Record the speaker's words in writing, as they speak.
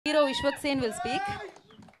hero Vishwak Sen will speak.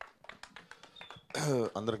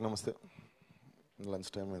 అందరికి నమస్తే. Lunch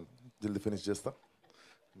time జల్దీ ఫినిష్ చేస్తా.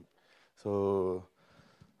 సో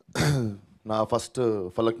నా ఫస్ట్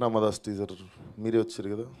ఫలక్నామా దాస్ టీజర్ మీరే వచ్చారు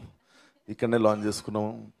కదా, ఇక్కడనే లాంచ్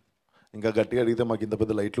చేసుకున్నాము. ఇంకా గట్టిగా అడిగితే మాకు ఇంత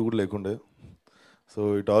పెద్ద లైట్లు కూడా లేకుండే. So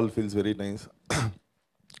it all feels very nice.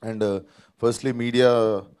 And firstly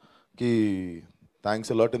మీడియాకి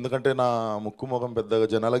థ్యాంక్స్ అలాట్. ఎందుకంటే నా ముక్కు ముఖం పెద్దగా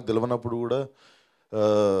జనాలకు తెలియనప్పుడు కూడా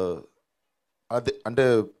అదే అంటే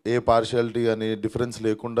ఏ పార్షియాలిటీ అని డిఫరెన్స్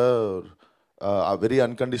లేకుండా very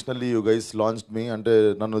unconditionally you guys launched మీ. అంటే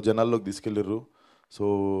నన్ను జనాల్లోకి తీసుకెళ్ళారు. సో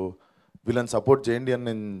వీళ్ళని సపోర్ట్ చేయండి అని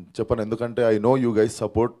నేను చెప్పాను, ఎందుకంటే I know you guys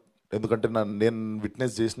support, ఎందుకంటే నేను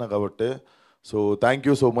విట్నెస్ చేసిన కాబట్టి. So thank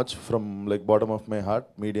you so much from like bottom of my heart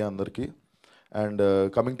media అందరికీ. And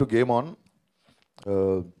coming to game on,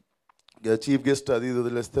 chief guest అది ఇది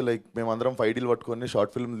వదిలేస్తే లైక్ మేమందరం 5 డీలు పట్టుకొని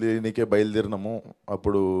షార్ట్ ఫిల్మ్ నీకే బయలుదేరినాము.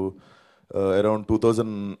 అప్పుడు అరౌండ్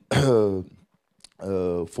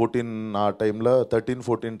 2014 ఆ టైంలో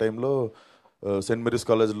 13-14 టైంలో సెయింట్ మేరీస్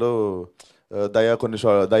కాలేజ్లో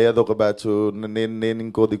దయాది ఒక బ్యాచ్, నేను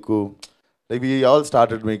ఇంకో దిక్కు, like we all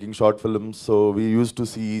started making short films. So we use to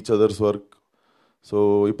see each others work. So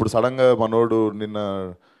ఇప్పుడు సడన్గా మనోడు నిన్న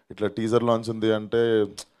ఇట్లా టీజర్ లాంచ్ ఉంది అంటే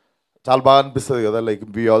చాలా బాగా అనిపిస్తుంది కదా, like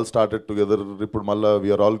we all started together. ఇప్పుడు మళ్ళీ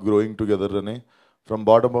వీఆర్ ఆల్ గ్రోయింగ్ టుగెదర్ అని. From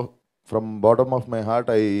bottom of my heart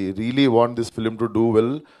I really want this film to do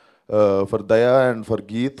well for దయా అండ్ ఫర్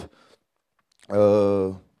గీత్.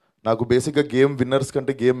 నాకు బేసిక్గా గేమ్ విన్నర్స్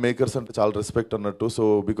కంటే గేమ్ మేకర్స్ అంటే చాలా రెస్పెక్ట్ అన్నట్టు. So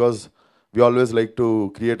because we always like to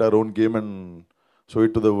create our own game and show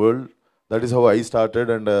it to the world. That is how I started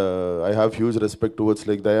and I have huge respect towards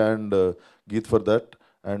like దయా and Geet for that.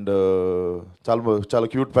 And చాలా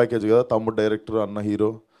cute package కదా, తమ్ముడు director, అన్న hero,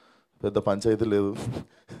 పెద్ద పంచాయతీ లేదు.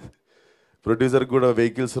 ప్రొడ్యూసర్కి కూడా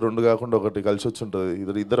vehicles 2 కాకుండా ఒకటి కలిసి వచ్చి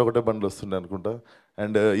ఉంటుంది, ఇద్దరు ఒకటే బండ్లు వస్తుండే అనుకుంటా.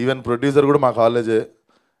 అండ్ ఈవెన్ ప్రొడ్యూసర్ కూడా మా కాలేజే.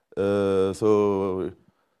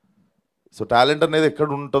 సో టాలెంట్ అనేది ఎక్కడ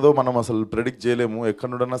ఉంటుందో మనం అసలు ప్రెడిక్ట్ చేయలేము. ఎక్కడ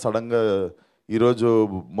నుండన్నా సడన్గా ఈరోజు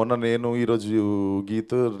మొన్న నేను, ఈరోజు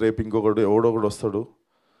గీత్, రేపు ఇంకొకటి ఎవడొకడు వస్తాడు.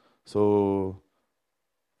 సో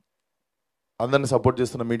అందరిని సపోర్ట్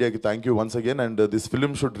చేస్తున్న మీడియాకి thank you once again. And this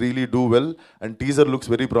film should really do well. And teaser looks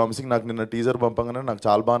very promising. నాకు నిన్న టీజర్ పంపగానే నాకు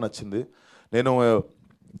చాలా బాగా నచ్చింది. నేను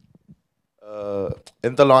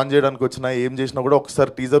ఎంత లాంచ్ చేయడానికి వచ్చినా ఏం చేసినా కూడా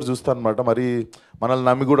ఒకసారి టీజర్ చూస్తాను అనమాట. మరి మనల్ని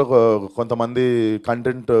నమ్మి కూడా కొంతమంది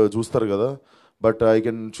కంటెంట్ చూస్తారు కదా. But I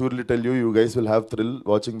can surely tell you guys will have thrill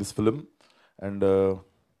watching this film. And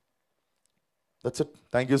that's it.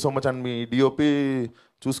 Thank you so much. And me DOP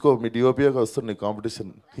చూసుకో, మీ డిఓపి వస్తుంది competition,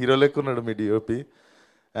 hero లెక్కున్నాడు me DOP.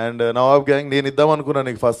 And Nawab gang నేను ఇద్దాం అనుకున్నాను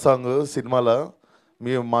నీకు first song సినిమాలో,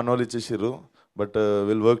 మీ మనోళ్ళు ఇచ్చేసారు. But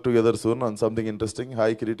will work together soon on something interesting.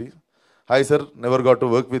 Hi Kireeti. Hi sir, never got to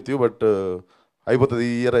work with you, but అయిపోతుంది,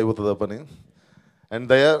 ఈ ఇయర్ అయిపోతుంది ఆ పని. అండ్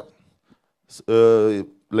దయా,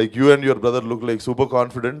 like you and your brother look like super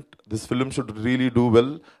confident. This film should really do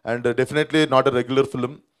well and definitely not a regular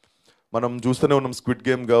film. మనం చూస్తూనే ఉన్నాం squid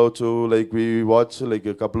game కావచ్చు, like we watch like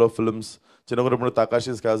couple of films, చిన్నప్పుడు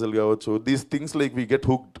తాకాషిస్ castle కావచ్చు. These things like we get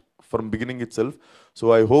hooked from beginning it self. So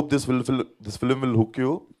I hope this film will hook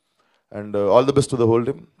you and all the best to the whole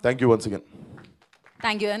team. Thank you once again.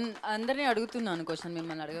 Thank you. And అందరినీ అడుగుతున్నాను question,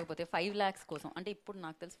 మిమ్మల్ని అడగకపోతే 5 lakhs కోసం అంటే ఇప్పుడు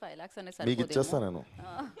నాకు తెలిసి 5 lakhs అనేది మీకు ఇచ్చేస్తా, నేను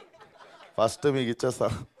ఫస్ట్ మీకు ఇచ్చేస్తా.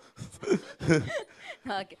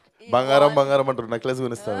 బంగారం అంటారు, నెక్లెస్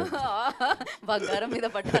కొనిస్తాను. బంగారం మీద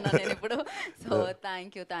పట్టాను నేను ఇప్పుడు. So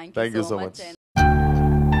thank you so much.